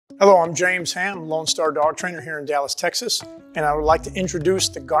Hello, I'm James Ham, Lone Star Dog Trainer here in Dallas, Texas, and I would like to introduce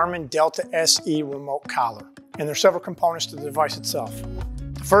the Garmin Delta SE remote collar. And there are several components to the device itself.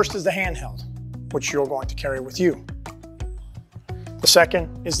 The first is the handheld, which you're going to carry with you. The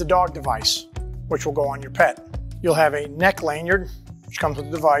second is the dog device, which will go on your pet. You'll have a neck lanyard, which comes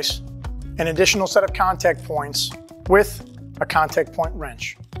with the device, an additional set of contact points with a contact point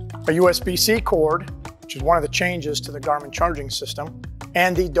wrench, a USB-C cord, which is one of the changes to the Garmin charging system,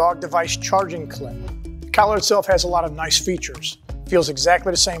 and the dog device charging clip. The collar itself has a lot of nice features. It feels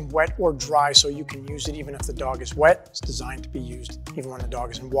exactly the same wet or dry, so you can use it even if the dog is wet. It's designed to be used even when the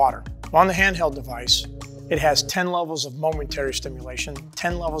dog is in water. On the handheld device, it has 10 levels of momentary stimulation,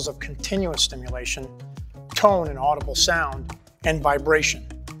 10 levels of continuous stimulation, tone and audible sound, and vibration.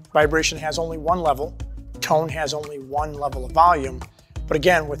 Vibration has only one level, tone has only one level of volume, but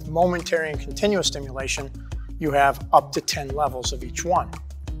again, with momentary and continuous stimulation, you have up to 10 levels of each one.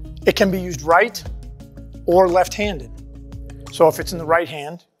 It can be used right or left-handed. So if it's in the right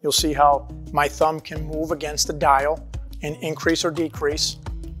hand, you'll see how my thumb can move against the dial and increase or decrease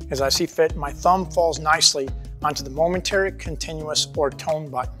as I see fit. My thumb falls nicely onto the momentary, continuous, or tone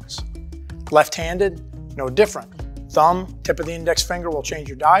buttons. Left-handed, no different. Thumb, tip of the index finger will change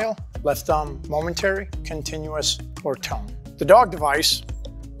your dial. Left thumb, momentary, continuous, or tone. The dog device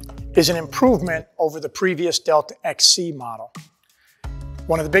is an improvement over the previous Delta XC model.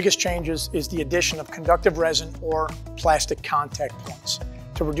 One of the biggest changes is the addition of conductive resin or plastic contact points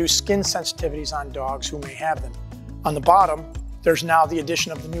to reduce skin sensitivities on dogs who may have them. On the bottom, there's now the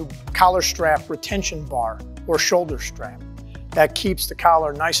addition of the new collar strap retention bar or shoulder strap. That keeps the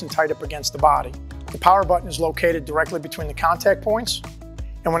collar nice and tight up against the body. The power button is located directly between the contact points,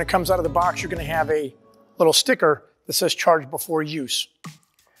 and when it comes out of the box, you're going to have a little sticker that says charge before use.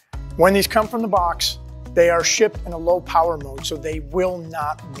 When these come from the box, they are shipped in a low power mode, so they will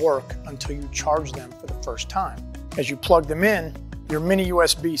not work until you charge them for the first time. As you plug them in, your mini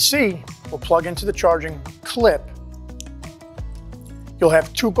USB-C will plug into the charging clip. You'll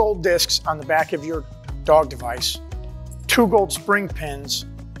have 2 gold discs on the back of your dog device, 2 gold spring pins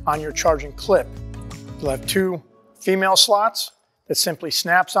on your charging clip. You'll have 2 female slots that simply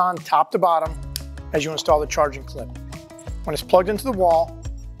snaps on top to bottom as you install the charging clip. When it's plugged into the wall,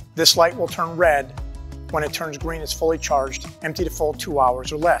 this light will turn red. When it turns green, it's fully charged, empty to full 2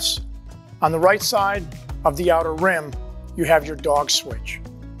 hours or less. On the right side of the outer rim, you have your dog switch.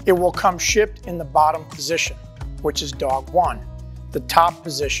 It will come shipped in the bottom position, which is dog 1. The top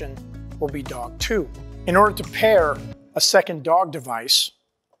position will be dog 2. In order to pair a second dog device,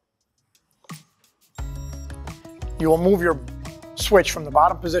 you will move your switch from the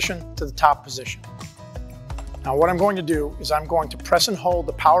bottom position to the top position. Now what I'm going to do is I'm going to press and hold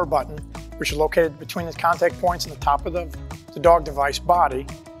the power button, which is located between the contact points and the top of the dog device body.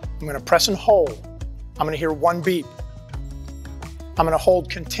 I'm going to press and hold. I'm going to hear 1 beep. I'm going to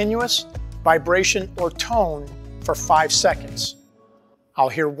hold continuous, vibration, or tone for 5 seconds. I'll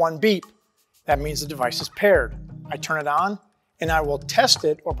hear 1 beep. That means the device is paired. I turn it on and I will test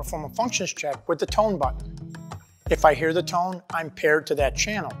it or perform a functions check with the tone button. If I hear the tone, I'm paired to that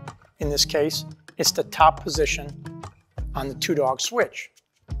channel. In this case, it's the top position on the 2-dog switch.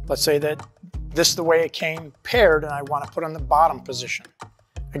 Let's say that this is the way it came paired and I want to put on the bottom position.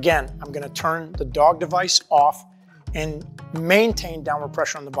 Again, I'm going to turn the dog device off and maintain downward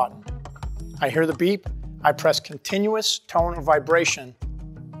pressure on the button. I hear the beep, I press continuous tone or vibration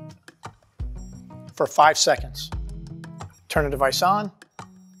for 5 seconds. Turn the device on,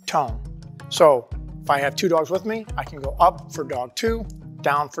 tone. So if I have 2 dogs with me, I can go up for dog 2,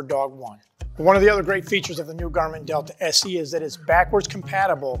 down for dog 1. One of the other great features of the new Garmin Delta SE is that it's backwards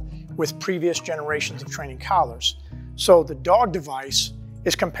compatible with previous generations of training collars. So the dog device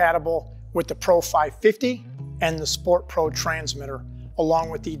is compatible with the Pro 550 and the Sport Pro transmitter, along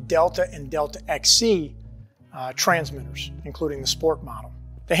with the Delta and Delta XC transmitters, including the Sport model.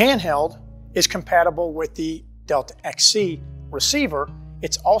 The handheld is compatible with the Delta XC receiver.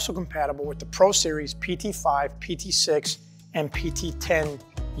 It's also compatible with the Pro Series PT5, PT6, and PT10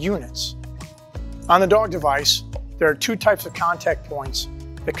 units. On the dog device, there are 2 types of contact points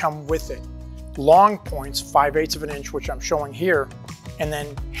that come with it. Long points, 5/8 of an inch, which I'm showing here, and then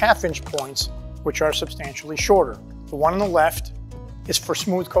 1/2 inch points, which are substantially shorter. The one on the left is for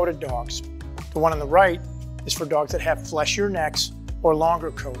smooth-coated dogs. The one on the right is for dogs that have fleshier necks or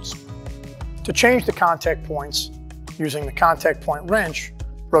longer coats. To change the contact points, using the contact point wrench,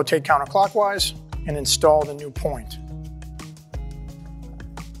 rotate counterclockwise and install the new point.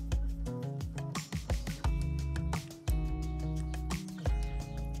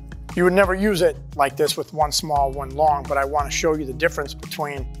 You would never use it like this with one small, one long, but I want to show you the difference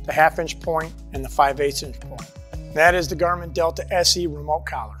between the 1/2 inch point and the 5/8 inch point. That is the Garmin Delta SE remote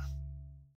collar.